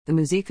The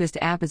Musikfest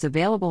app is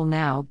available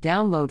now.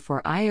 Download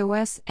for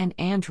iOS and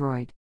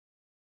Android.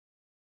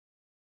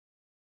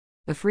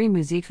 The free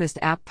Musikfest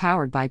app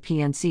powered by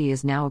PNC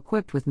is now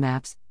equipped with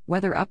maps,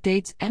 weather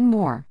updates, and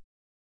more.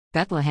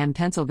 Bethlehem,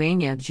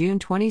 Pennsylvania, June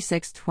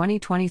 26,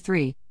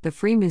 2023. The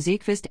free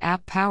Musikfest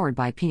app powered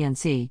by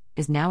PNC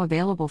is now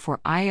available for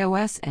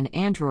iOS and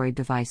Android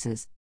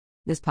devices.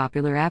 This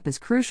popular app is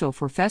crucial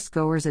for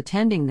festgoers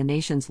attending the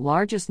nation's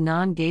largest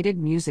non-gated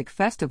music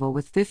festival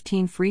with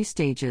 15 free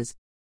stages.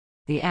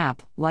 The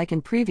app, like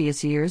in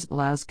previous years,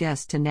 allows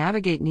guests to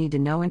navigate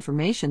need-to-know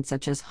information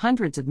such as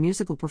hundreds of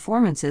musical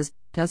performances,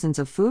 dozens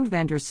of food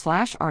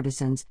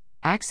vendors/artisans,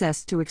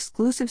 access to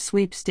exclusive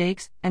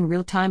sweepstakes, and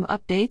real-time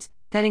updates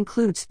that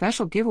include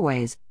special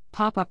giveaways,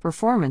 pop-up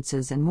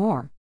performances, and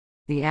more.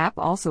 The app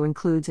also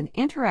includes an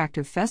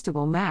interactive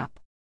festival map.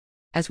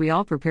 As we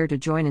all prepare to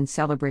join in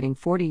celebrating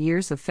 40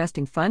 years of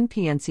festing fun,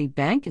 PNC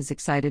Bank is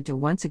excited to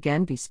once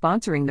again be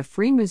sponsoring the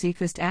free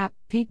Musikfest app.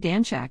 Pete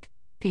Danchak,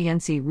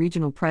 PNC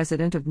Regional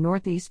President of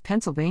Northeast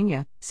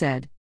Pennsylvania,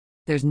 said,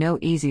 "There's no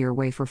easier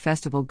way for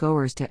festival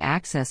goers to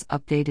access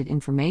updated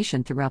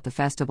information throughout the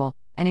festival,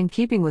 and in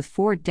keeping with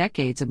 4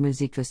 decades of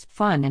Musikfest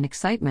fun and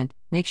excitement,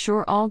 make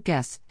sure all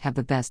guests have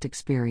the best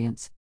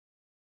experience."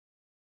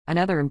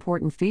 Another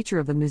important feature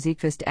of the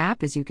Musikfest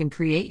app is you can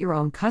create your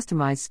own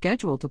customized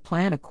schedule to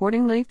plan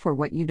accordingly for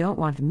what you don't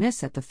want to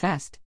miss at the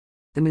fest.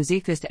 The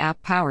Musikfest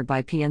app powered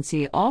by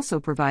PNC also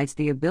provides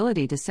the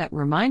ability to set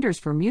reminders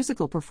for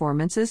musical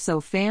performances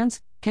so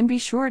fans can be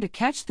sure to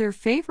catch their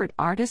favorite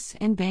artists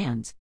and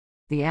bands.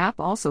 The app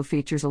also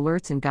features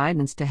alerts and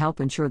guidance to help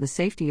ensure the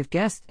safety of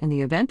guests in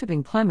the event of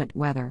inclement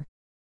weather.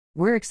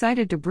 We're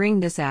excited to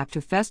bring this app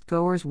to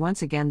festgoers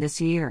once again this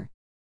year.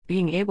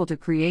 Being able to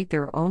create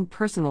their own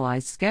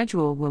personalized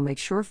schedule will make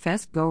sure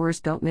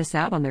festgoers don't miss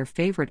out on their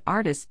favorite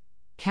artists,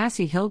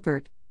 Cassie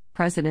Hilbert,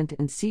 President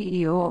and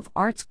CEO of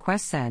Arts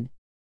Quest, said.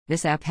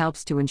 This app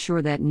helps to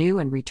ensure that new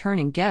and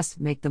returning guests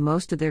make the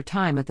most of their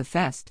time at the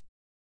fest.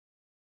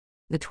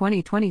 The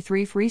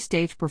 2023 free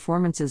stage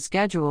performances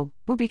schedule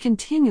will be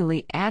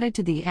continually added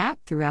to the app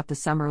throughout the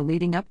summer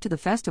leading up to the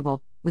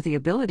festival, with the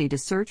ability to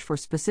search for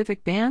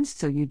specific bands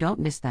so you don't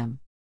miss them.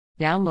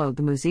 Download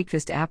the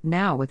Musikfest app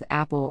now with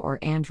Apple or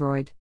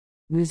Android.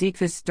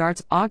 Musikfest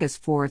starts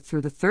August 4th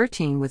through the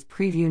 13th with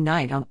preview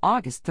night on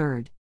August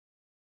 3rd.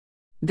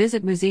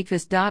 Visit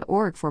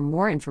musikfest.org for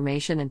more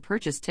information and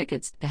purchase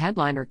tickets to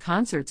headliner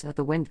concerts at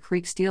the Wind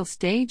Creek Steel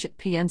Stage at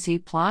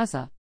PNC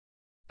Plaza.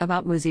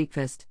 About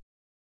Musikfest.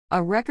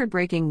 A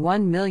record-breaking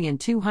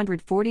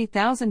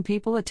 1,240,000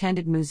 people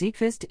attended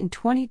Musikfest in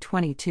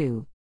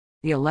 2022.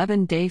 The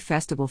 11-day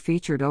festival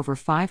featured over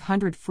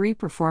 500 free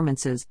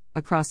performances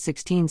across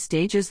 16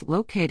 stages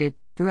located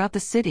throughout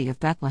the city of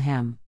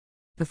Bethlehem.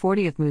 The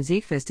 40th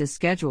Musikfest is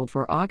scheduled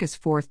for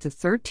August 4th to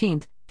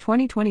 13th,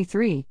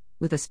 2023,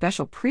 with a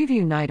special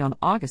preview night on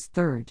August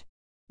 3rd.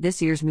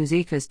 This year's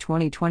Musikfest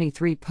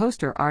 2023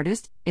 poster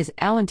artist is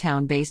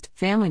Allentown-based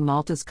Family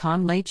Malta's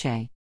Con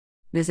Leche.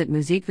 Visit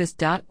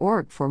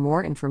musikfest.org for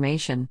more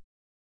information.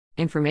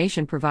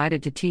 Information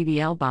provided to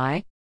TVL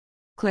by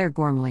Claire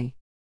Gormley,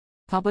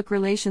 Public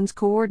Relations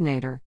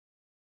Coordinator.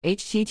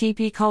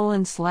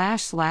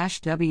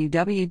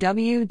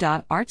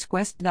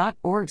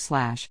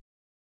 http://www.artsquest.org/